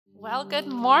Well, good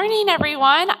morning,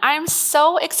 everyone. I'm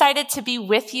so excited to be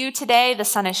with you today. The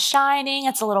sun is shining.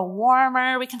 It's a little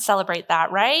warmer. We can celebrate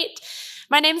that, right?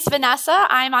 My name is Vanessa.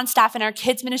 I'm on staff in our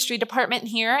kids ministry department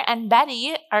here, and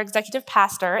Betty, our executive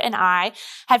pastor, and I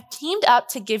have teamed up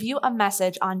to give you a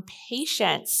message on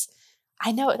patience.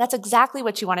 I know that's exactly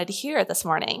what you wanted to hear this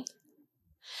morning.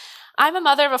 I'm a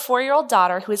mother of a 4-year-old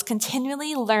daughter who is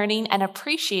continually learning and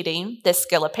appreciating this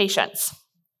skill of patience.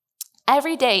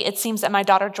 Every day, it seems that my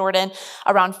daughter Jordan,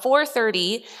 around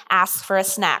 4:30, asks for a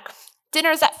snack.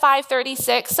 Dinner's at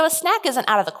 5:36, so a snack isn't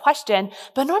out of the question,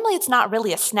 but normally it's not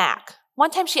really a snack.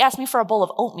 One time she asked me for a bowl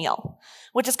of oatmeal,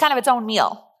 which is kind of its own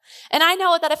meal. And I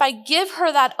know that if I give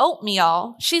her that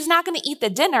oatmeal, she's not going to eat the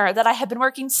dinner that I have been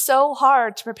working so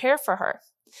hard to prepare for her.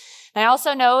 And I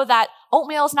also know that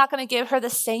oatmeal is not going to give her the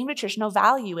same nutritional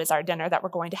value as our dinner that we're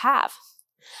going to have.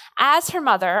 As her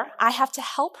mother, I have to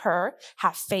help her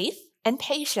have faith and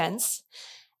patience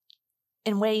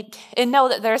and wait and know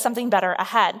that there is something better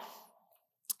ahead.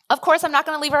 Of course, I'm not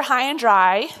going to leave her high and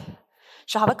dry.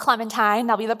 She'll have a clementine.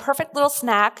 That'll be the perfect little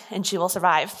snack, and she will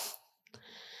survive.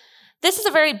 This is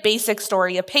a very basic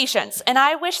story of patience, and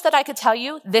I wish that I could tell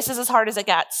you this is as hard as it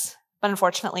gets, but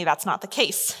unfortunately, that's not the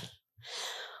case.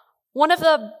 One of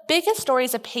the biggest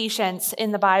stories of patience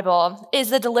in the Bible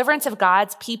is the deliverance of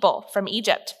God's people from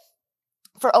Egypt.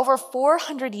 For over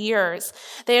 400 years,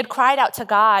 they had cried out to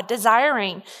God,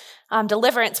 desiring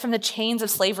deliverance from the chains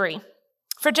of slavery.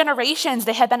 For generations,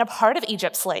 they had been a part of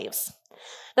Egypt's slaves.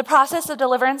 The process of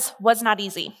deliverance was not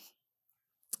easy.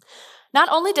 Not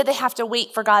only did they have to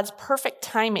wait for God's perfect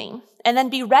timing and then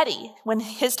be ready when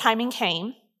his timing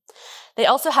came, they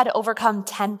also had to overcome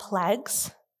 10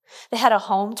 plagues. They had a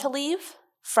home to leave,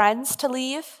 friends to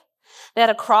leave. They had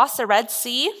to cross the Red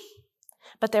Sea,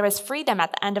 but there was freedom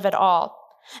at the end of it all.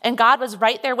 And God was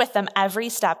right there with them every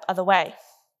step of the way,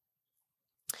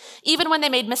 even when they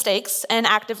made mistakes and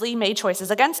actively made choices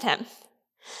against him.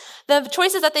 The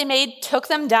choices that they made took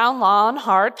them down long,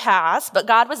 hard paths, but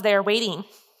God was there waiting.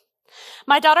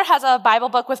 My daughter has a Bible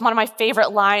book with one of my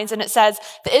favorite lines, and it says,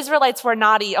 "The Israelites were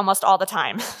naughty almost all the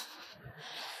time."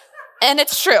 And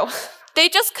it's true. They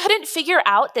just couldn't figure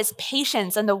out this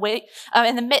patience in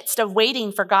the midst of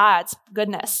waiting for God's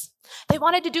goodness. They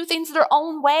wanted to do things their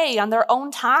own way, on their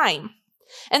own time.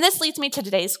 And this leads me to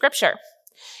today's scripture.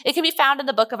 It can be found in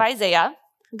the book of Isaiah.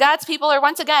 God's people are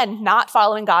once again not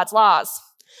following God's laws.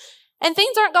 And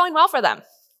things aren't going well for them.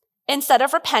 Instead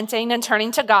of repenting and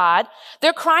turning to God,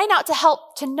 they're crying out to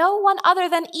help to no one other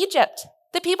than Egypt,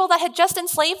 the people that had just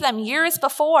enslaved them years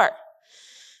before.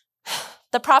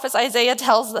 The prophet Isaiah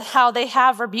tells how they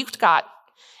have rebuked God,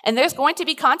 and there's going to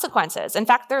be consequences. In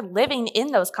fact, they're living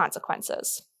in those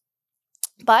consequences.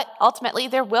 But ultimately,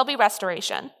 there will be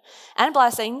restoration and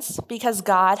blessings because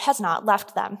God has not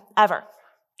left them ever.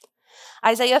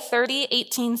 Isaiah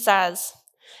 30:18 says,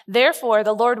 "Therefore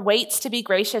the Lord waits to be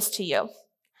gracious to you,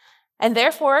 and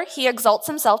therefore he exalts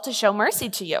himself to show mercy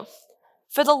to you.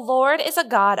 For the Lord is a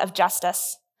God of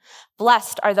justice.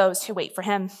 Blessed are those who wait for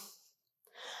him."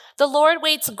 The Lord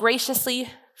waits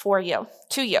graciously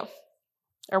to you,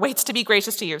 or waits to be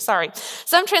gracious to you, sorry.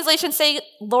 Some translations say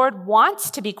Lord wants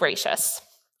to be gracious.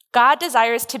 God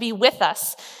desires to be with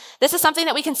us. This is something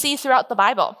that we can see throughout the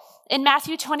Bible. In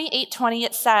Matthew 28:20,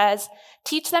 it says,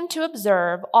 "Teach them to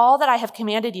observe all that I have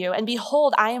commanded you, and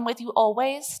behold, I am with you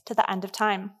always to the end of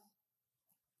time."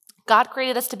 God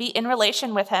created us to be in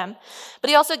relation with him, but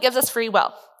he also gives us free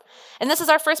will. And this is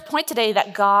our first point today,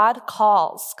 that God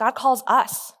calls. God calls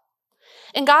us.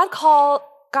 And God's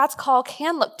call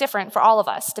can look different for all of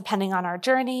us, depending on our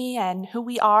journey and who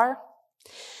we are.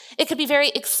 It could be very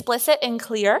explicit and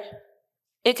clear.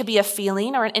 It could be a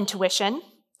feeling or an intuition.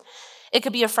 It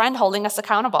could be a friend holding us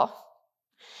accountable.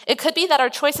 It could be that our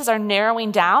choices are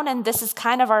narrowing down, and this is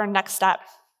kind of our next step.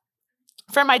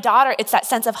 For my daughter, it's that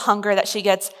sense of hunger that she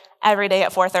gets every day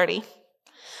at 4:30.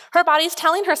 Her body's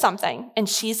telling her something, and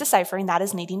she's deciphering that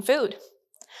as needing food.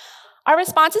 Our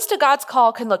responses to God's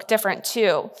call can look different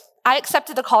too. I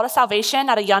accepted the call to salvation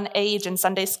at a young age in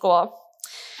Sunday school.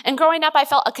 And growing up, I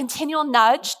felt a continual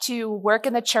nudge to work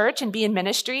in the church and be in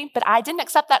ministry, but I didn't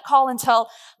accept that call until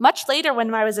much later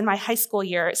when I was in my high school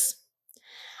years.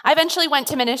 I eventually went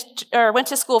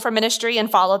to school for ministry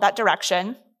and followed that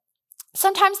direction.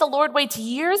 Sometimes the Lord waits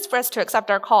years for us to accept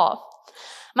our call.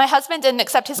 My husband didn't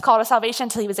accept his call to salvation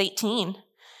until he was 18.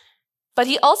 But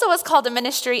he also was called to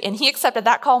ministry, and he accepted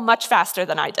that call much faster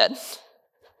than I did.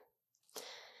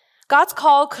 God's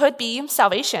call could be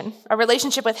salvation, a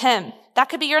relationship with him. That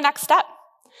could be your next step.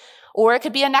 Or it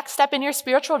could be a next step in your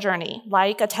spiritual journey,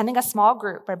 like attending a small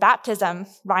group or baptism.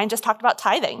 Ryan just talked about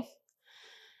tithing.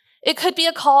 It could be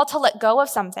a call to let go of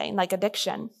something like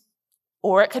addiction,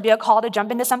 or it could be a call to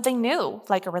jump into something new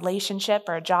like a relationship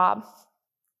or a job.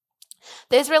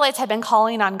 The Israelites had been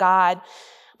calling on God,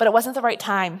 but it wasn't the right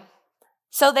time.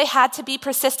 So they had to be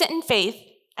persistent in faith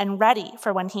and ready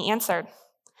for when he answered.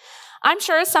 I'm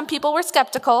sure some people were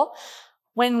skeptical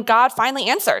when God finally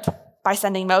answered by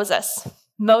sending Moses.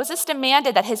 Moses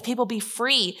demanded that his people be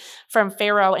free from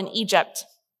Pharaoh in Egypt.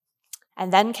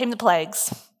 And then came the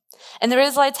plagues. And the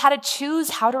Israelites had to choose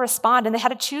how to respond, and they had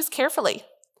to choose carefully.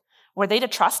 Were they to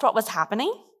trust what was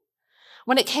happening?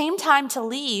 When it came time to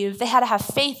leave, they had to have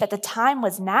faith that the time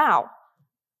was now.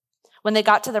 When they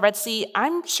got to the Red Sea,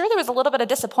 I'm sure there was a little bit of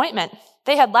disappointment.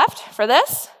 They had left for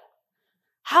this?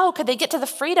 How could they get to the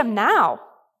freedom now?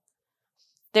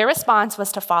 Their response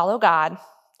was to follow God,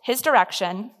 his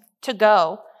direction, to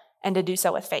go, and to do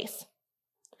so with faith.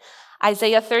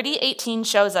 Isaiah 30:18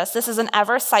 shows us this is an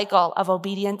ever cycle of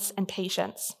obedience and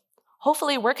patience.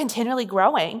 Hopefully, we're continually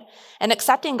growing and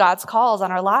accepting God's calls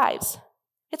on our lives.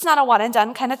 It's not a one and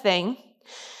done kind of thing.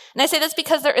 And I say this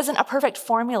because there isn't a perfect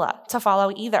formula to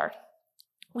follow either.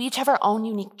 We each have our own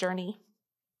unique journey.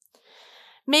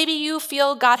 Maybe you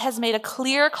feel God has made a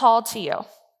clear call to you.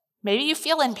 Maybe you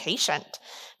feel impatient,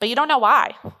 but you don't know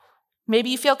why. Maybe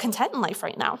you feel content in life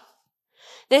right now.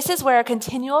 This is where a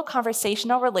continual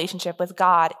conversational relationship with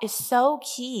God is so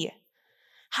key.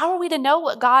 How are we to know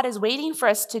what God is waiting for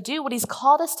us to do, what he's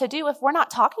called us to do, if we're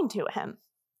not talking to him?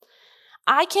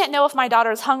 I can't know if my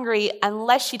daughter's hungry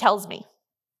unless she tells me.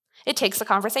 It takes a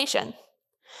conversation.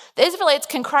 The Israelites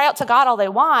can cry out to God all they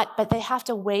want, but they have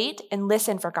to wait and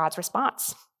listen for God's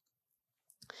response.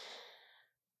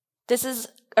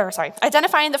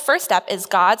 Identifying the first step is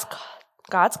God's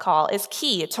call is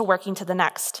key to working to the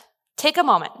next. Take a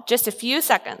moment, just a few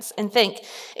seconds, and think,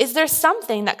 is there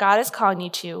something that God is calling you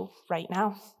to right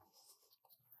now?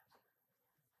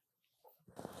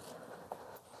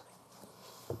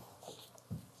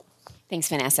 Thanks,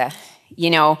 Vanessa. You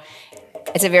know,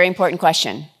 it's a very important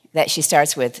question that she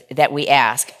starts with, that we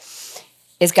ask.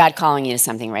 Is God calling you to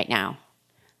something right now?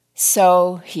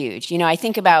 So huge. You know, I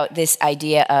think about this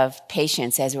idea of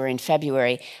patience as we're in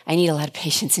February. I need a lot of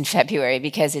patience in February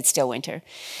because it's still winter.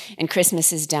 And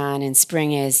Christmas is done and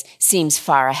spring seems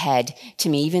far ahead to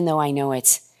me, even though I know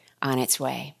it's on its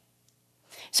way.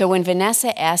 So when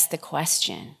Vanessa asked the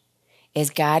question, is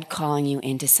God calling you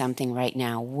into something right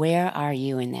now? Where are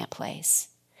you in that place?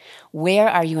 Where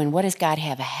are you and what does God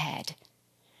have ahead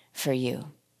for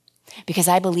you? Because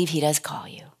I believe he does call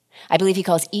you. I believe he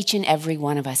calls each and every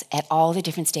one of us at all the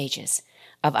different stages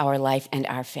of our life and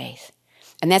our faith.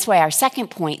 And that's why our second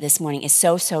point this morning is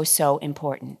so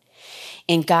important.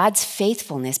 In God's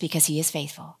faithfulness, because he is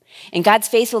faithful, in God's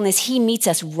faithfulness, he meets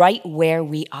us right where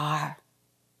we are.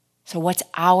 So what's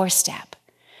our step?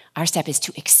 Our step is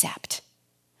to accept.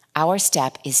 Our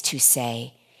step is to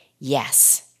say,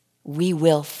 yes, we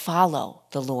will follow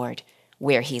the Lord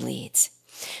where he leads.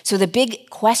 So the big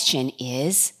question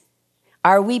is,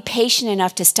 are we patient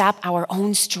enough to stop our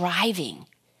own striving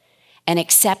and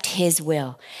accept his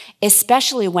will,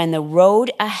 especially when the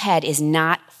road ahead is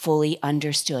not fully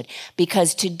understood?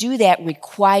 Because to do that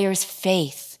requires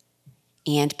faith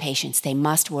and patience. They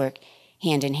must work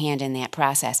hand in hand in that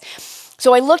process.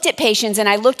 So I looked at patience, and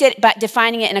I looked at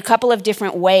defining it in a couple of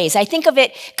different ways. I think of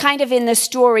it kind of in the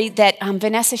story that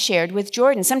Vanessa shared with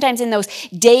Jordan, sometimes in those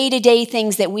day-to-day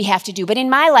things that we have to do. But in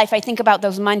my life, I think about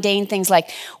those mundane things like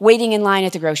waiting in line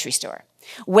at the grocery store,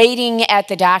 waiting at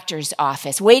the doctor's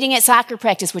office, waiting at soccer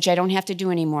practice, which I don't have to do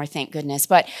anymore, thank goodness.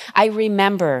 But I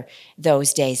remember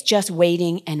those days, just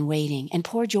waiting and waiting. And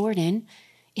poor Jordan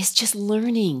is just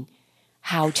learning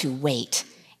how to wait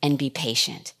and be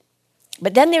patient.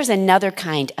 But then there's another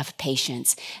kind of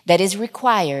patience that is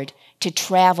required to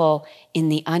travel in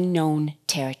the unknown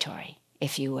territory,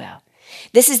 if you will.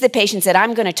 This is the patience that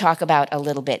I'm going to talk about a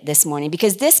little bit this morning,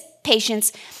 because this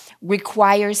patience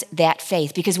requires that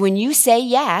faith. Because when you say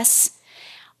yes,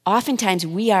 oftentimes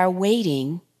we are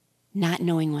waiting, not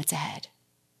knowing what's ahead.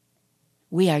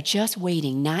 We are just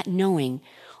waiting, not knowing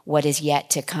what is yet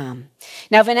to come.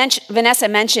 Now, Vanessa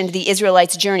mentioned the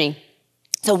Israelites' journey.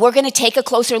 So we're going to take a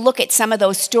closer look at some of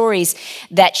those stories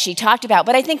that she talked about.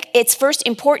 But I think it's first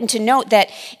important to note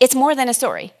that it's more than a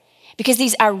story, because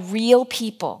these are real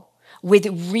people with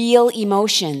real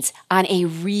emotions on a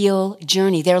real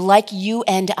journey. They're like you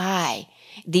and I,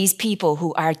 these people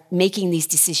who are making these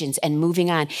decisions and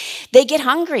moving on. They get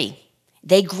hungry,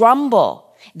 they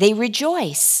grumble, they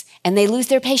rejoice, and they lose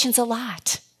their patience a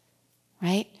lot,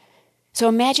 right? So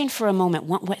imagine for a moment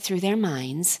what went through their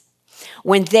minds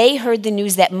when they heard the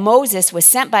news that Moses was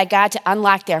sent by God to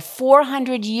unlock their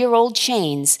 400-year-old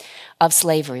chains of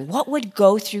slavery? What would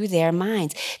go through their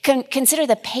minds? Consider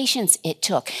the patience it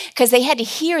took, because they had to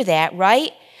hear that,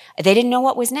 right? They didn't know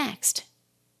what was next.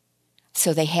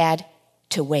 So they had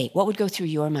to wait. What would go through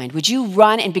your mind? Would you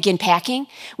run and begin packing?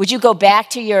 Would you go back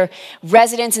to your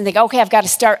residence and think, okay, I've got to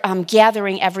start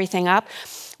gathering everything up?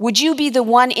 Would you be the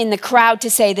one in the crowd to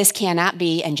say, this cannot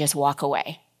be, and just walk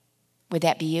away? Would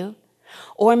that be you?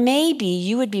 Or maybe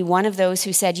you would be one of those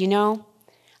who said,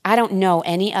 I don't know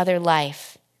any other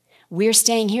life. We're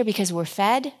staying here because we're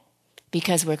fed,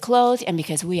 because we're clothed, and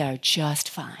because we are just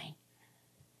fine.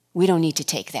 We don't need to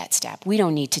take that step. We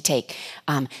don't need to take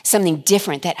something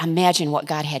different that imagine what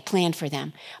God had planned for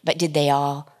them. But did they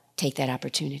all take that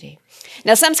opportunity?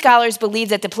 Now, some scholars believe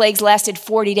that the plagues lasted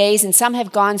 40 days, and some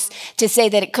have gone to say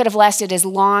that it could have lasted as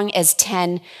long as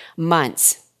 10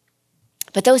 months.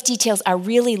 But those details are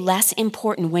really less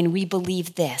important when we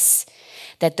believe this,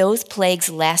 that those plagues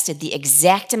lasted the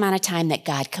exact amount of time that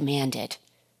God commanded.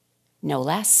 No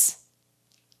less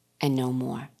and no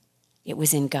more. It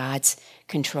was in God's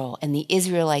control, and the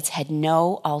Israelites had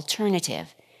no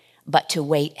alternative but to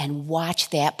wait and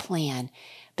watch that plan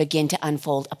begin to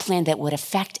unfold, a plan that would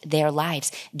affect their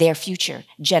lives, their future,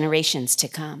 generations to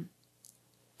come.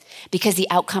 Because the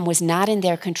outcome was not in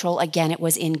their control, again, it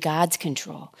was in God's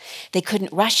control. They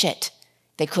couldn't rush it.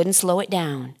 They couldn't slow it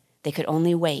down. They could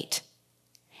only wait.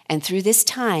 And through this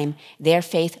time, their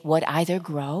faith would either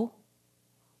grow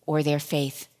or their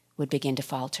faith would begin to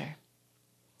falter.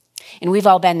 And we've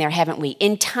all been there, haven't we?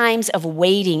 In times of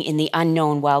waiting in the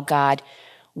unknown while God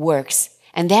works.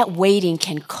 And that waiting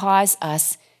can cause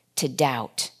us to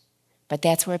doubt. But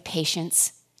that's where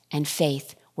patience and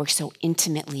faith work so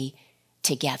intimately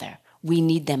together. We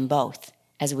need them both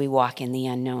as we walk in the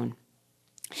unknown.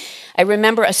 I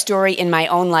remember a story in my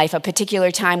own life, a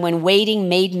particular time when waiting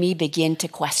made me begin to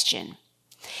question.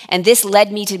 And this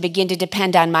led me to begin to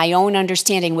depend on my own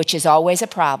understanding, which is always a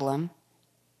problem,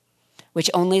 which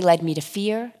only led me to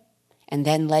fear and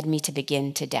then led me to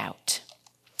begin to doubt.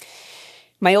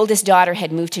 My oldest daughter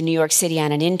had moved to New York City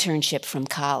on an internship from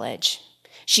college.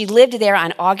 She lived there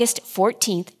on August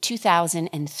 14th,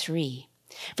 2003.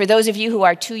 For those of you who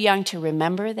are too young to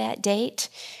remember that date,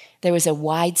 there was a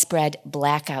widespread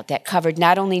blackout that covered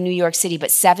not only New York City, but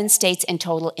 7 states in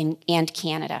total and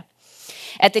Canada.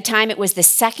 At the time, it was the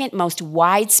second most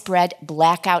widespread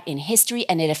blackout in history,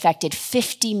 and it affected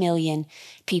 50 million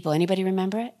people. Anybody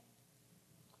remember it?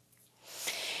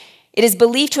 It is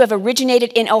believed to have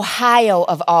originated in Ohio,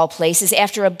 of all places,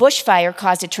 after a bushfire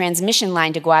caused a transmission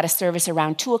line to go out of service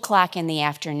around 2 o'clock in the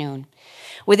afternoon.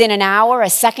 Within an hour, a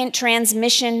second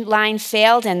transmission line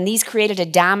failed, and these created a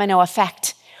domino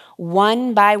effect.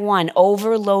 One by one,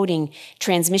 overloading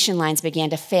transmission lines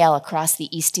began to fail across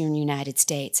the eastern United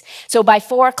States. So by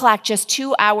 4 o'clock, just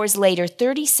 2 hours later,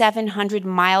 3,700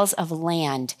 miles of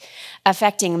land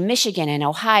affecting Michigan and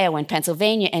Ohio and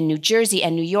Pennsylvania and New Jersey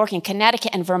and New York and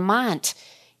Connecticut and Vermont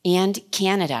and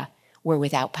Canada were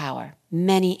without power.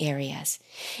 Many areas.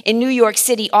 In New York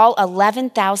City, all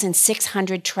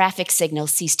 11,600 traffic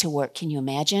signals ceased to work. Can you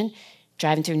imagine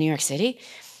driving through New York City?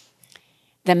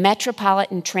 The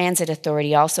Metropolitan Transit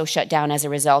Authority also shut down as a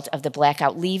result of the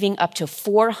blackout, leaving up to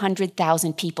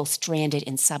 400,000 people stranded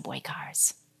in subway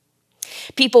cars.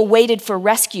 People waited for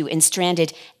rescue in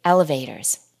stranded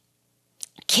elevators.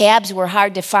 Cabs were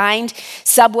hard to find.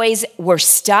 Subways were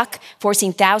stuck,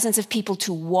 forcing thousands of people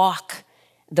to walk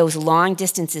those long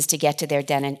distances to get to their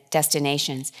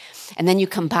destinations. And then you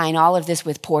combine all of this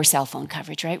with poor cell phone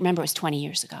coverage, right? Remember, it was 20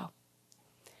 years ago.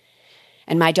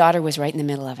 And my daughter was right in the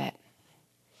middle of it.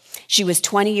 She was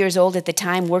 20 years old at the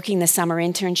time, working the summer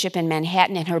internship in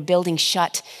Manhattan, and her building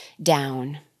shut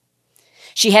down.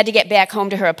 She had to get back home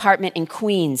to her apartment in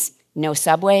Queens. No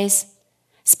subways,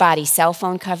 spotty cell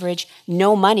phone coverage,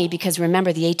 no money because,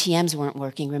 remember, the ATMs weren't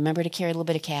working. Remember to carry a little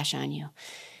bit of cash on you.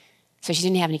 So she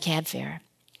didn't have any cab fare.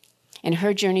 And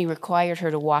her journey required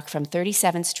her to walk from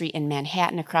 37th Street in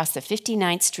Manhattan across the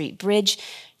 59th Street Bridge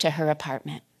to her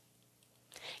apartment.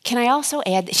 Can I also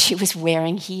add that she was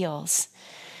wearing heels?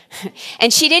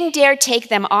 And she didn't dare take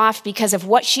them off because of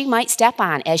what she might step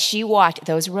on as she walked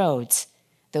those roads,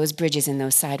 those bridges and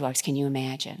those sidewalks. Can you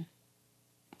imagine?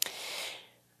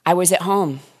 I was at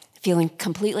home feeling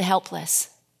completely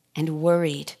helpless and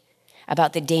worried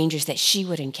about the dangers that she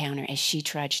would encounter as she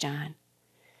trudged on.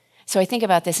 So I think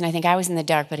about this and I think I was in the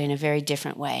dark, but in a very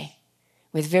different way,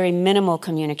 with very minimal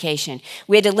communication.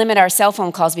 We had to limit our cell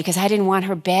phone calls because I didn't want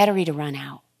her battery to run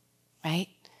out, right?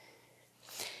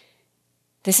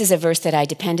 This is a verse that I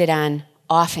depended on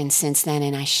often since then,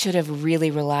 and I should have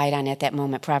really relied on it at that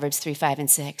moment. Proverbs 3, 5,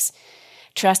 and 6.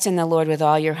 Trust in the Lord with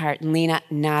all your heart and lean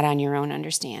not on your own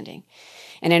understanding.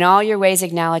 And in all your ways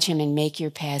acknowledge him and make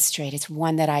your paths straight. It's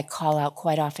one that I call out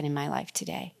quite often in my life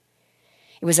today.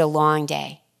 It was a long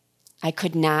day. I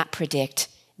could not predict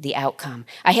the outcome.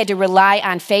 I had to rely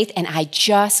on faith, and I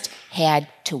just had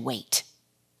to wait.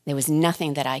 There was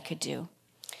nothing that I could do.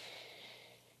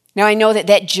 Now, I know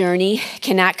that journey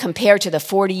cannot compare to the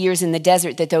 40 years in the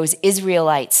desert that those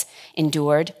Israelites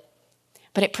endured,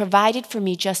 but it provided for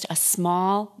me just a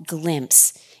small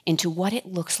glimpse into what it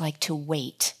looks like to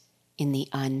wait in the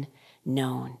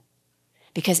unknown.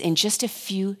 Because in just a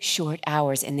few short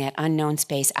hours in that unknown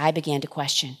space, I began to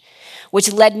question,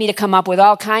 which led me to come up with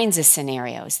all kinds of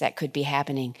scenarios that could be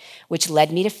happening, which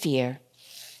led me to fear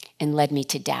and led me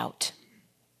to doubt.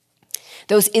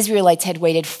 Those Israelites had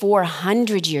waited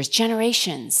 400 years,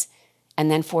 generations, and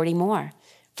then 40 more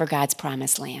for God's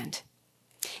promised land.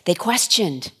 They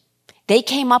questioned. They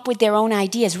came up with their own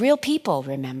ideas, real people,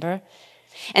 remember?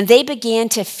 And they began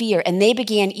to fear, and they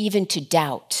began even to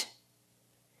doubt.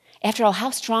 After all,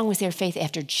 how strong was their faith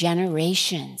after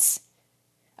generations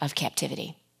of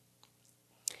captivity?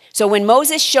 So when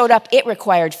Moses showed up, it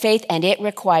required faith, and it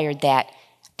required that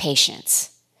patience.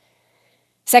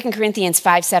 2 Corinthians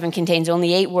 5:7 contains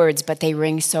only 8 words, but they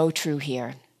ring so true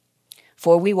here.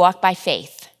 For we walk by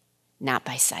faith, not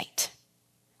by sight.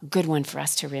 A good one for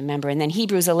us to remember. And then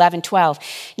Hebrews 11:12.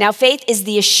 Now faith is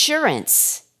the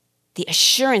assurance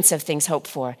of things hoped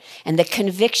for, and the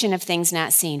conviction of things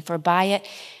not seen. For by it,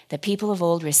 the people of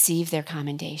old received their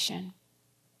commendation.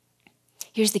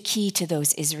 Here's the key to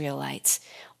those Israelites.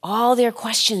 All their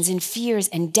questions and fears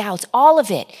and doubts, all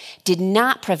of it did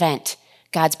not prevent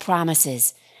God's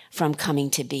promises from coming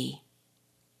to be.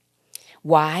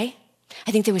 Why?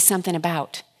 I think there was something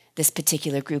about this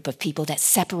particular group of people that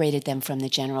separated them from the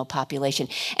general population.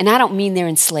 And I don't mean their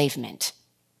enslavement.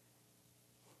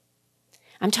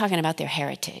 I'm talking about their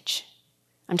heritage.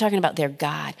 I'm talking about their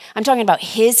God. I'm talking about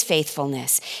his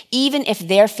faithfulness, even if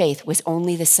their faith was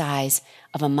only the size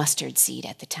of a mustard seed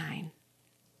at the time.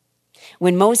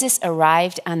 When Moses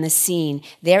arrived on the scene,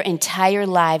 their entire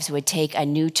lives would take a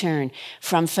new turn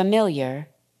from familiar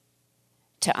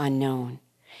to unknown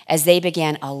as they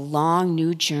began a long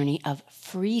new journey of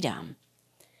freedom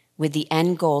with the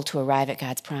end goal to arrive at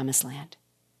God's promised land.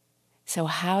 So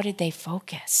how did they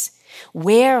focus?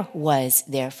 Where was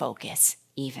their focus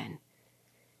even?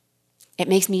 It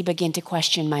makes me begin to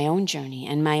question my own journey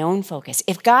and my own focus.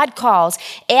 If God calls,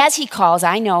 as he calls,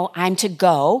 I know I'm to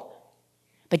go.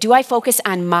 But do I focus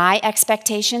on my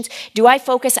expectations? Do I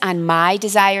focus on my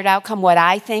desired outcome, what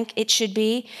I think it should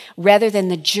be, rather than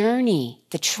the journey,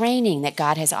 the training that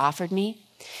God has offered me?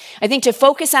 I think to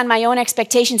focus on my own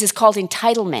expectations is called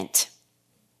entitlement.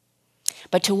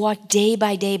 But to walk day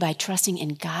by trusting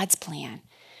in God's plan,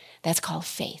 that's called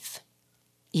faith,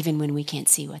 even when we can't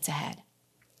see what's ahead.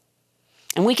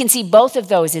 And we can see both of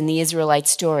those in the Israelite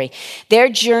story. Their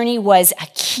journey was a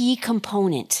key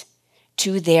component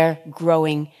to their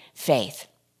growing faith.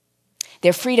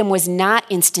 Their freedom was not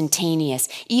instantaneous.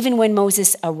 Even when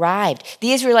Moses arrived,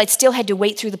 the Israelites still had to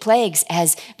wait through the plagues,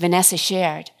 as Vanessa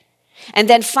shared. And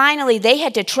then finally, they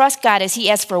had to trust God as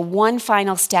he asked for one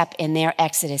final step in their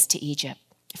exodus to Egypt,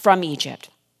 from Egypt.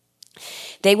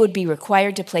 They would be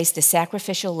required to place the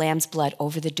sacrificial lamb's blood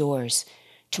over the doors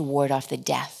to ward off the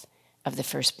death of the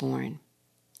firstborn.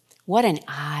 What an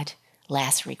odd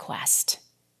last request,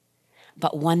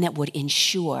 but one that would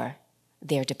ensure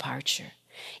their departure.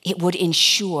 It would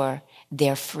ensure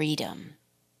their freedom.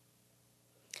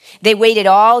 They waited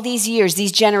all these years,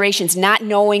 these generations, not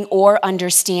knowing or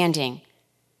understanding,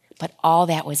 but all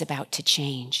that was about to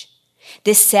change.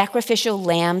 This sacrificial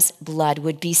lamb's blood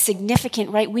would be significant,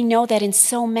 right? We know that in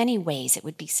so many ways it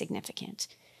would be significant.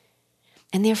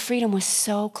 And their freedom was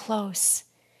so close,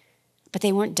 but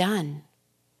they weren't done.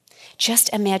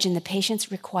 Just imagine the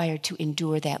patience required to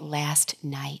endure that last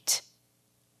night.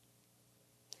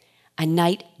 A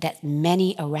night that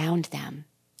many around them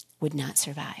would not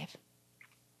survive.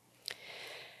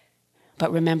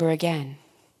 But remember again,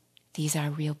 these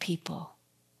are real people.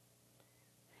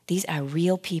 These are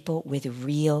real people with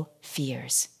real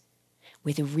fears,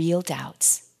 with real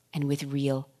doubts, and with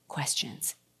real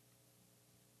questions.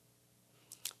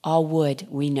 All would,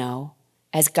 we know,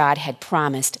 as God had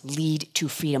promised, lead to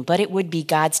freedom. But it would be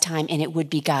God's time and it would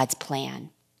be God's plan.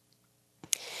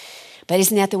 But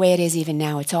isn't that the way it is even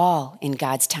now? It's all in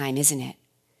God's time, isn't it?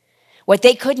 What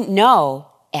they couldn't know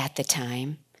at the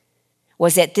time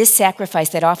was that this sacrifice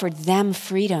that offered them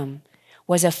freedom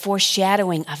was a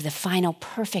foreshadowing of the final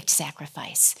perfect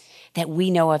sacrifice that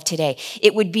we know of today.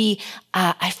 It would be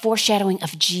a foreshadowing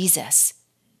of Jesus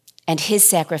and his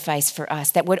sacrifice for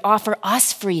us that would offer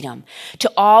us freedom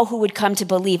to all who would come to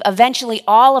believe. Eventually,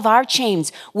 all of our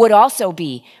chains would also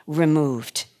be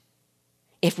removed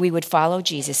if we would follow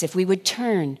Jesus, if we would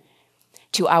turn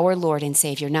to our Lord and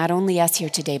Savior, not only us here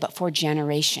today, but for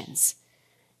generations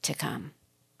to come.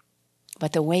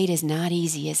 But the wait is not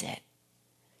easy, is it?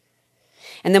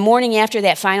 And the morning after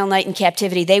that final night in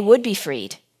captivity, they would be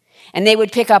freed, and they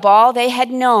would pick up all they had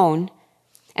known,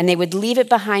 and they would leave it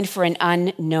behind for an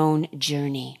unknown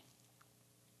journey.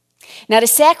 Now, to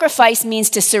sacrifice means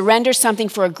to surrender something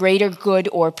for a greater good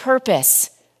or purpose.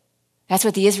 That's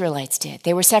what the Israelites did.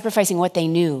 They were sacrificing what they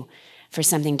knew for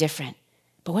something different.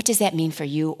 But what does that mean for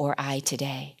you or I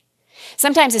today?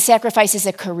 Sometimes a sacrifice is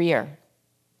a career.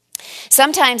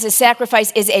 Sometimes a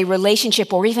sacrifice is a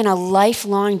relationship or even a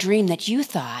lifelong dream that you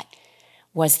thought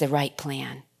was the right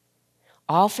plan.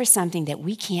 All for something that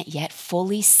we can't yet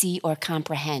fully see or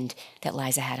comprehend that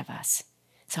lies ahead of us.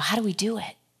 So how do we do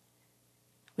it?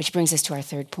 Which brings us to our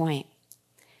third point.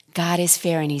 God is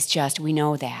fair and he's just. We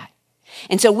know that.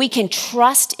 And so we can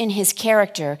trust in his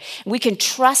character. We can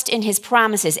trust in his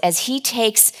promises as he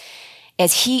gives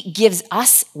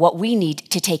us what we need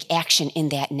to take action in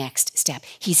that next step.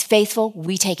 He's faithful.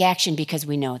 We take action because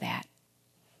we know that.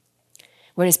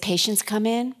 Where does patience come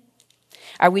in?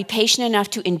 Are we patient enough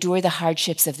to endure the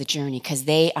hardships of the journey? Because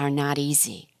they are not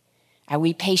easy. Are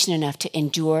we patient enough to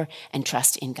endure and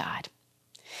trust in God?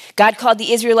 God called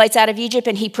the Israelites out of Egypt,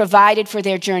 and he provided for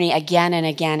their journey again and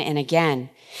again and again.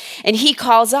 And he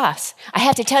calls us. I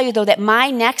have to tell you, though, that my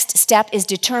next step is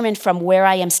determined from where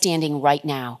I am standing right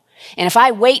now. And if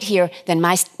I wait here, then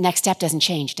my next step doesn't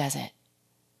change, does it?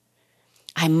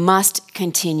 I must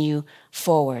continue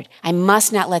forward. I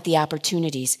must not let the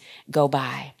opportunities go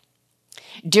by.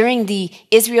 During the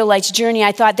Israelites' journey,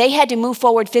 I thought they had to move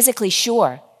forward physically,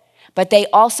 sure, but they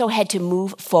also had to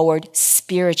move forward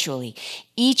spiritually.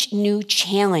 Each new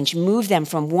challenge moved them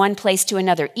from one place to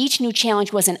another. Each new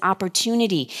challenge was an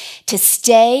opportunity to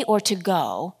stay or to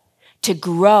go, to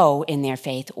grow in their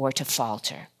faith or to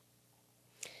falter.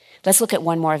 Let's look at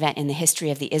one more event in the history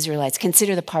of the Israelites.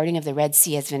 Consider the parting of the Red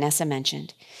Sea, as Vanessa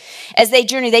mentioned. As they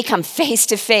journey, they come face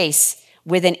to face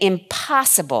with an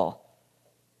impossible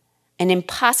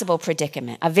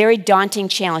predicament, a very daunting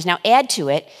challenge. Now add to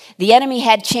it, the enemy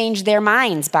had changed their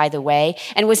minds, by the way,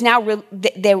 and was not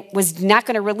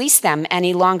going to release them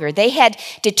any longer. They had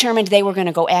determined they were going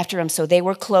to go after him, so they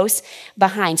were close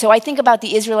behind. So I think about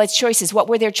the Israelites' choices. What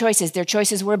were their choices? Their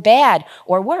choices were bad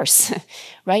or worse,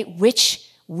 right? Which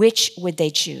would they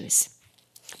choose?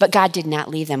 But God did not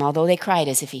leave them, although they cried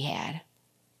as if he had.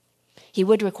 He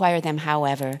would require them,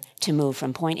 however, to move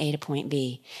from point A to point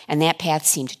B, and that path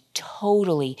seemed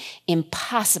totally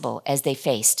impossible as they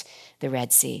faced the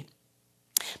Red Sea.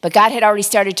 But God had already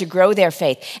started to grow their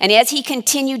faith, and as he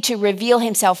continued to reveal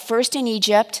himself first in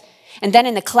Egypt, and then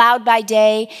in the cloud by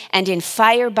day, and in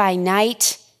fire by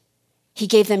night, he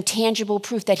gave them tangible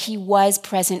proof that he was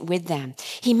present with them.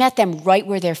 He met them right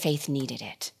where their faith needed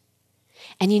it.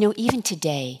 And even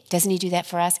today, doesn't he do that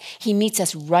for us? He meets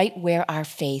us right where our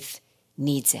faith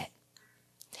needs it.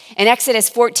 In Exodus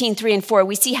 14:3-4,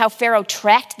 we see how Pharaoh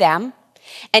tracked them,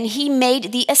 and he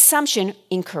made the assumption,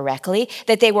 incorrectly,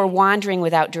 that they were wandering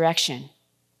without direction.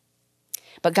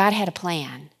 But God had a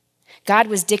plan. God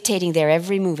was dictating their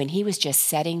every move, and he was just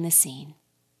setting the scene.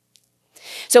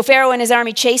 So Pharaoh and his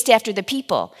army chased after the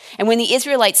people, and when the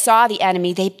Israelites saw the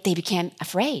enemy, they became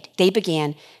afraid. They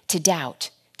began to doubt.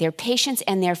 Their patience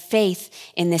and their faith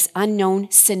in this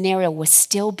unknown scenario was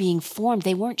still being formed.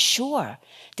 They weren't sure.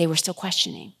 They were still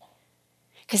questioning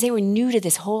because they were new to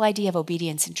this whole idea of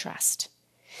obedience and trust.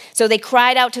 So they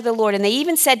cried out to the Lord, and they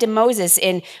even said to Moses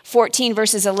in 14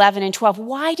 verses 11 and 12,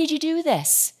 "Why did you do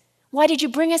this? Why did you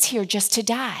bring us here just to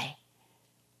die?"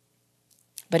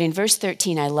 But in verse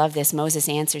 13, I love this. Moses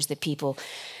answers the people,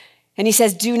 and he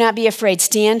says, "Do not be afraid.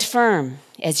 Stand firm,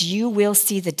 as you will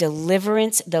see the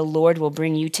deliverance the Lord will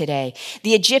bring you today.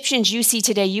 The Egyptians you see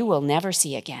today, you will never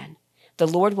see again. The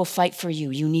Lord will fight for you.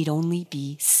 You need only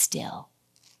be still."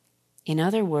 In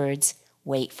other words,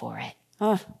 wait for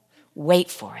it. Wait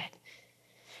for it.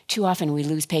 Too often we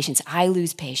lose patience. I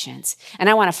lose patience, and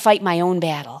I want to fight my own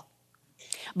battle.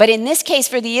 But in this case,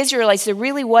 for the Israelites, there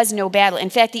really was no battle. In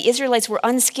fact, the Israelites were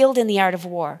unskilled in the art of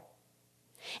war.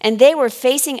 And they were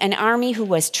facing an army who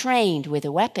was trained with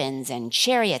weapons and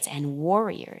chariots and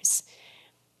warriors.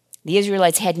 The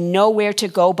Israelites had nowhere to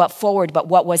go but forward, but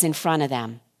what was in front of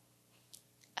them?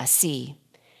 A sea.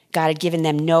 God had given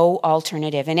them no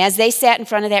alternative. And as they sat in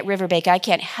front of that riverbank, I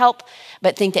can't help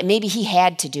but think that maybe he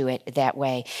had to do it that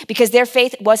way because their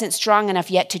faith wasn't strong enough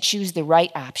yet to choose the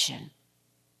right option.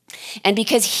 And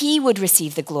because he would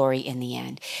receive the glory in the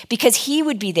end, because he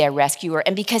would be their rescuer,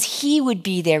 and because he would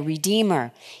be their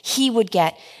redeemer, he would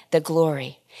get the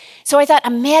glory. So I thought,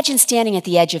 imagine standing at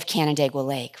the edge of Canandaigua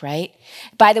Lake, right?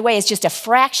 By the way, it's just a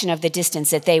fraction of the distance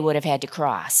that they would have had to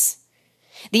cross.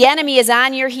 The enemy is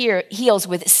on your heels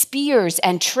with spears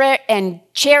and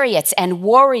chariots and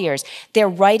warriors. They're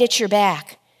right at your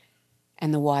back,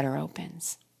 and the water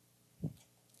opens.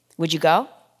 Would you go?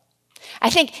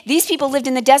 I think these people lived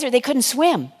in the desert. They couldn't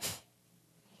swim.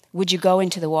 Would you go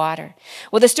into the water?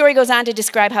 Well, the story goes on to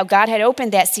describe how God had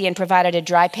opened that sea and provided a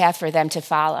dry path for them to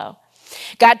follow.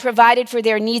 God provided for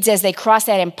their needs as they crossed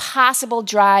that impossible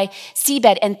dry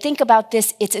seabed. And think about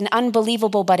this. It's an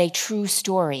unbelievable but a true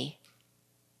story.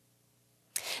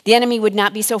 The enemy would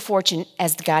not be so fortunate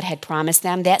as God had promised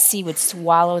them. That sea would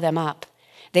swallow them up.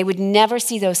 They would never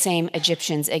see those same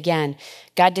Egyptians again.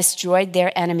 God destroyed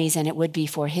their enemies, and it would be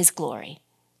for his glory.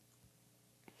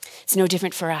 It's no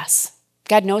different for us.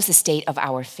 God knows the state of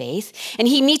our faith, and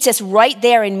he meets us right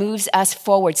there and moves us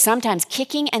forward, sometimes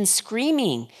kicking and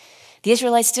screaming. The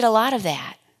Israelites did a lot of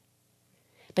that.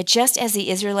 But just as the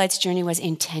Israelites' journey was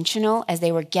intentional as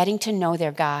they were getting to know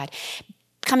their God,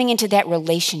 coming into that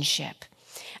relationship,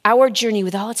 our journey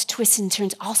with all its twists and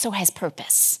turns also has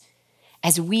purpose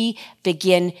as we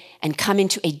begin and come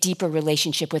into a deeper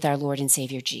relationship with our Lord and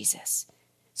Savior Jesus.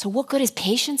 So what good is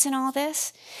patience in all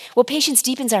this? Well, patience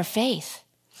deepens our faith.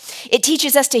 It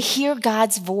teaches us to hear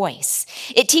God's voice.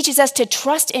 It teaches us to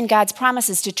trust in God's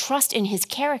promises, to trust in his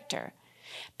character.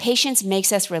 Patience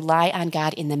makes us rely on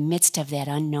God in the midst of that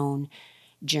unknown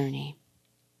journey.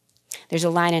 There's a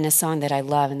line in a song that I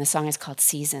love, and the song is called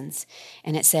Seasons.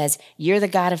 And it says, "You're the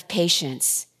God of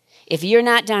patience. If you're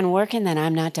not done working, then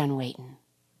I'm not done waiting."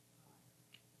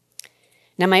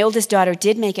 Now, my oldest daughter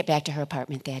did make it back to her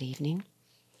apartment that evening.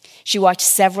 She walked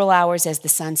several hours as the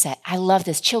sun set. I love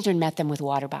this. Children met them with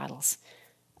water bottles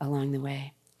along the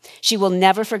way. She will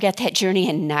never forget that journey,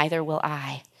 and neither will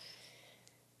I.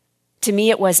 To me,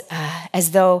 it was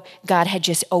as though God had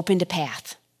just opened a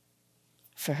path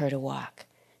for her to walk.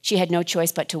 She had no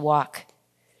choice but to walk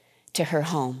to her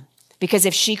home, because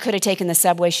if she could have taken the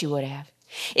subway, she would have.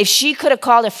 If she could have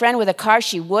called a friend with a car,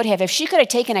 she would have. If she could have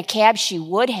taken a cab, she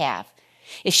would have.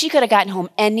 If she could have gotten home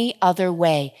any other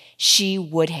way, she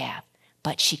would have,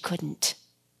 but she couldn't.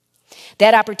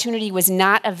 That opportunity was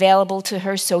not available to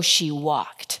her, so she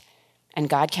walked, and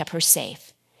God kept her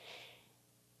safe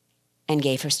and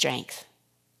gave her strength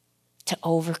to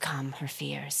overcome her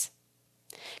fears.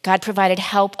 God provided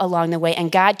help along the way,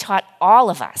 and God taught all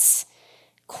of us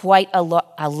quite a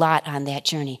lot on that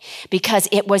journey, because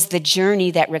it was the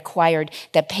journey that required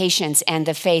the patience and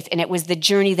the faith, and it was the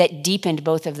journey that deepened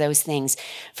both of those things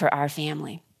for our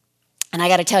family. And I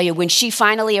got to tell you, when she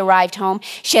finally arrived home,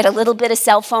 she had a little bit of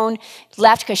cell phone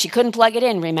left because she couldn't plug it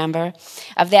in, remember,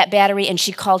 of that battery, and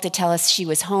she called to tell us she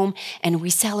was home, and we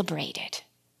celebrated.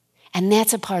 And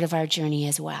that's a part of our journey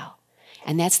as well.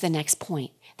 And that's the next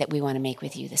point that we want to make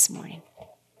with you this morning.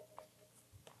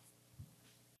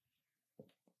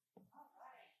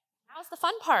 Now's the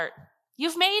fun part.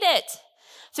 You've made it.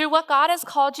 Through what God has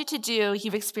called you to do,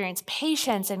 you've experienced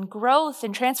patience and growth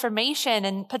and transformation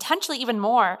and potentially even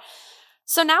more.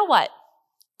 So now what?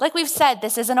 Like we've said,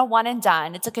 this isn't a one and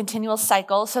done. It's a continual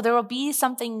cycle, so there will be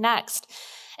something next.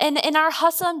 And in our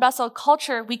hustle and bustle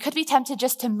culture, we could be tempted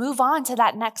just to move on to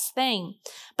that next thing.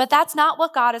 But that's not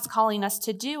what God is calling us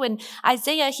to do. In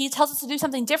Isaiah, he tells us to do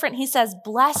something different. He says,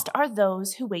 "Blessed are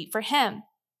those who wait for him."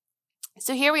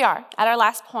 So here we are at our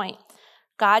last point.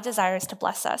 God desires to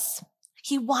bless us.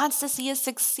 He wants to see us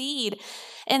succeed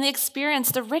and experience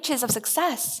the riches of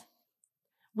success.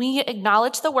 We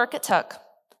acknowledge the work it took,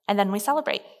 and then we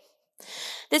celebrate.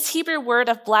 This Hebrew word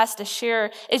of blessed, asher,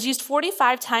 is used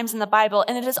 45 times in the Bible,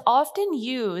 and it is often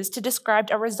used to describe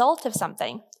a result of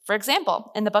something. For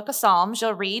example, in the book of Psalms,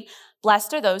 you'll read,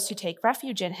 "Blessed are those who take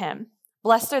refuge in him.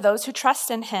 Blessed are those who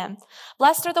trust in him.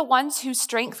 Blessed are the ones whose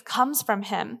strength comes from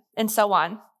him," and so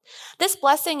on. This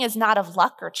blessing is not of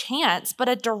luck or chance, but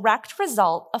a direct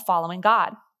result of following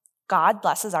God. God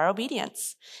blesses our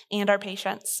obedience and our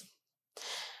patience.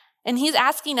 And he's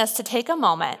asking us to take a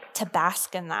moment to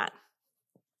bask in that.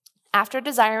 After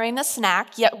desiring the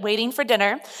snack, yet waiting for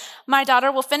dinner, my daughter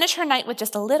will finish her night with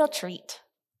just a little treat.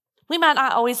 We might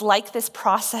not always like this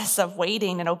process of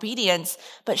waiting and obedience,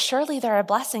 but surely there are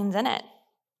blessings in it.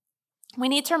 We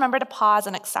need to remember to pause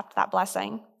and accept that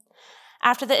blessing.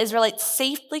 After the Israelites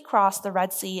safely crossed the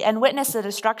Red Sea and witnessed the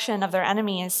destruction of their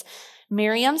enemies,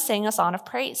 Miriam sang a song of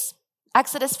praise.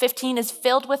 Exodus 15 is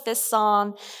filled with this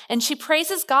song, and she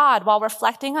praises God while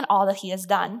reflecting on all that he has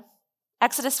done.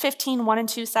 Exodus 15, 1 and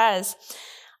 2 says,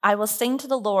 I will sing to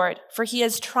the Lord, for he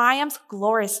has triumphed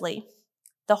gloriously.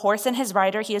 The horse and his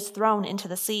rider he has thrown into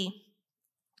the sea.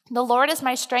 The Lord is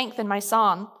my strength and my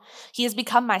song. He has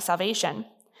become my salvation.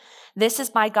 This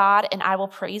is my God, and I will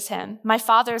praise him, my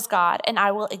father's God, and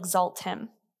I will exalt him.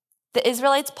 The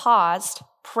Israelites paused,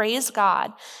 praised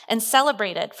God, and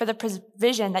celebrated for the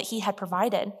provision that he had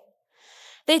provided.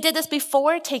 They did this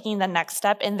before taking the next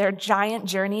step in their giant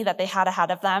journey that they had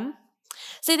ahead of them.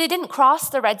 See, they didn't cross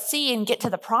the Red Sea and get to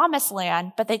the promised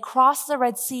land, but they crossed the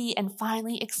Red Sea and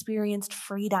finally experienced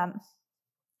freedom.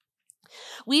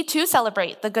 We too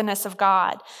celebrate the goodness of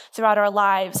God throughout our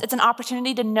lives. It's an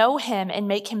opportunity to know him and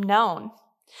make him known.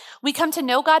 We come to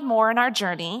know God more in our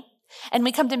journey, and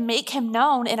we come to make him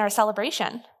known in our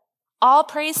celebration. All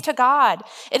praise to God.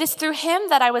 It is through him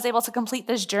that I was able to complete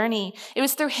this journey. It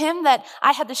was through him that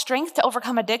I had the strength to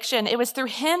overcome addiction. It was through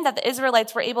him that the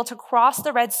Israelites were able to cross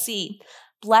the Red Sea.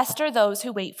 Blessed are those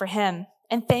who wait for him,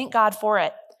 and thank God for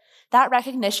it. That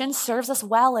recognition serves us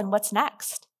well in what's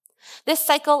next. This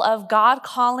cycle of God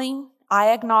calling,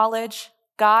 I acknowledge,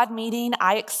 God meeting,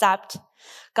 I accept,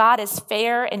 God is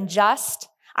fair and just,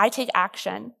 I take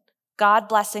action, God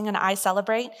blessing, and I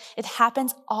celebrate, it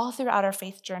happens all throughout our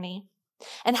faith journey.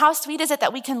 And how sweet is it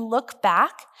that we can look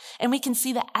back and we can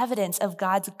see the evidence of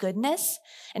God's goodness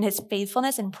and his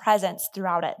faithfulness and presence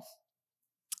throughout it.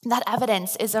 That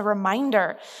evidence is a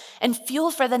reminder and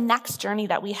fuel for the next journey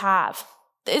that we have.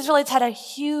 The Israelites had a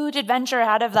huge adventure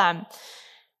ahead of them.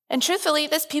 And truthfully,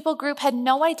 this people group had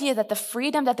no idea that the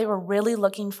freedom that they were really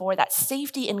looking for, that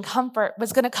safety and comfort,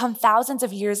 was going to come thousands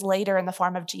of years later in the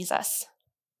form of Jesus.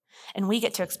 And we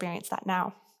get to experience that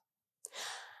now.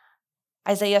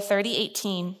 Isaiah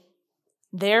 30:18,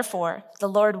 therefore, the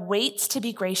Lord waits to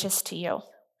be gracious to you,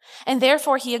 and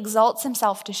therefore he exalts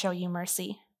himself to show you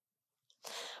mercy.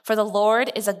 For the Lord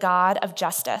is a God of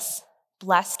justice.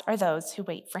 Blessed are those who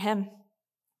wait for him.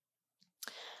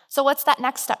 So what's that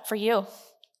next step for you?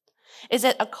 Is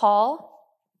it a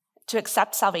call to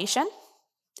accept salvation?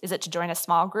 Is it to join a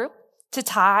small group? To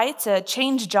tithe? To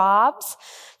change jobs?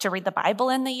 To read the Bible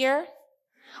in the year?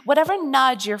 Whatever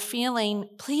nudge you're feeling,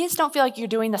 please don't feel like you're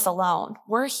doing this alone.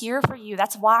 We're here for you.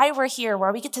 That's why we're here,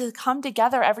 where we get to come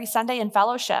together every Sunday in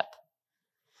fellowship.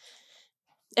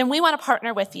 And we want to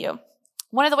partner with you.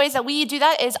 One of the ways that we do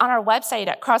that is on our website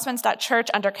at crosswinds.church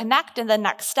under Connect and the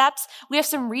Next Steps. We have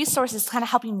some resources to kind of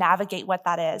help you navigate what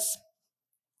that is.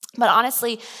 But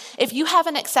honestly, if you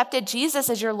haven't accepted Jesus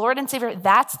as your Lord and Savior,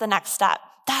 that's the next step.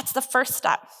 That's the first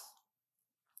step.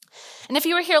 And if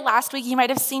you were here last week, you might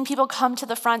have seen people come to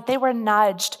the front. They were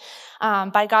nudged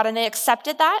by God, and they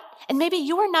accepted that. And maybe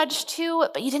you were nudged too,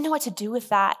 but you didn't know what to do with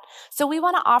that. So we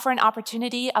want to offer an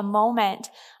opportunity, a moment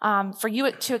for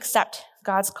you to accept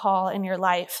God's call in your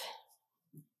life.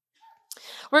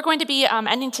 We're going to be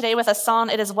ending today with a song,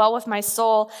 It Is Well With My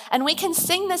Soul. And we can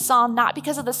sing this song not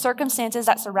because of the circumstances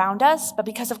that surround us, but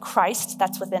because of Christ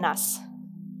that's within us.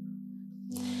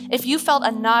 If you felt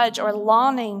a nudge or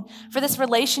longing for this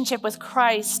relationship with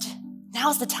Christ,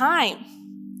 now's the time.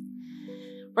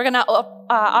 We're going to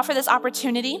offer this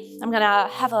opportunity. I'm going to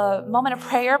have a moment of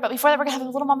prayer, but before that, we're going to have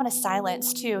a little moment of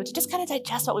silence too, to just kind of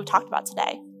digest what we've talked about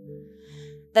today.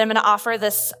 Then I'm going to offer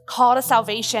this call to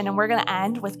salvation, and we're going to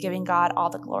end with giving God all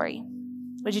the glory.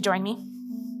 Would you join me?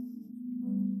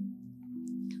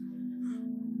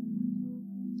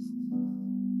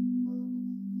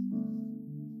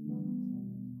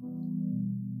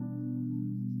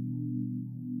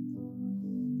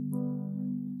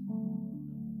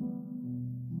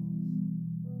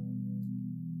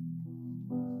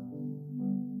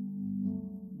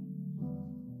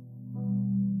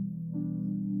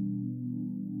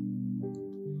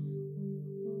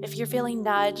 If you're feeling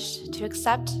nudged to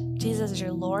accept Jesus as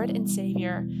your Lord and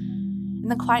Savior, in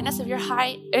the quietness of your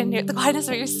the quietness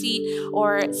of your seat,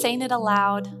 or saying it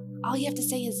aloud, all you have to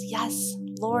say is, yes,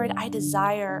 Lord, I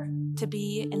desire to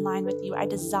be in line with you. I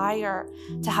desire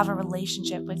to have a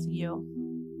relationship with you.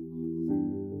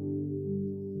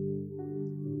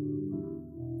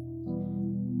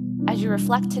 As you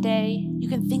reflect today, you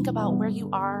can think about where you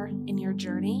are in your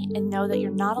journey and know that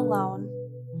you're not alone.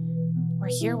 We're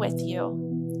here with you.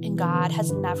 And God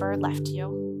has never left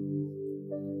you.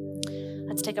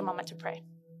 Let's take a moment to pray.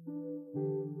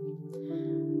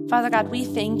 Father God, we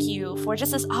thank you for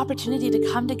just this opportunity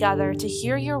to come together, to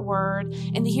hear your word,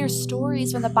 and to hear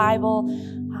stories from the Bible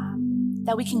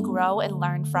that we can grow and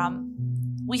learn from.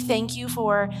 We thank you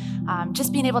for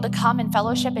just being able to come and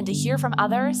fellowship and to hear from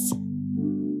others.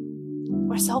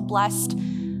 We're so blessed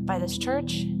by this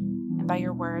church and by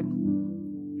your word.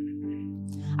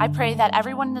 I pray that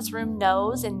everyone in this room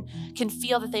knows and can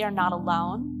feel that they are not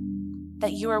alone,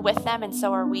 that you are with them and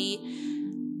so are we,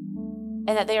 and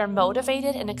that they are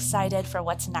motivated and excited for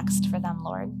what's next for them,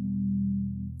 Lord.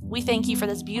 We thank you for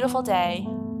this beautiful day,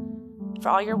 for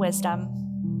all your wisdom,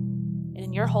 and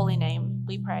in your holy name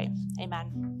we pray.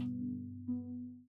 Amen.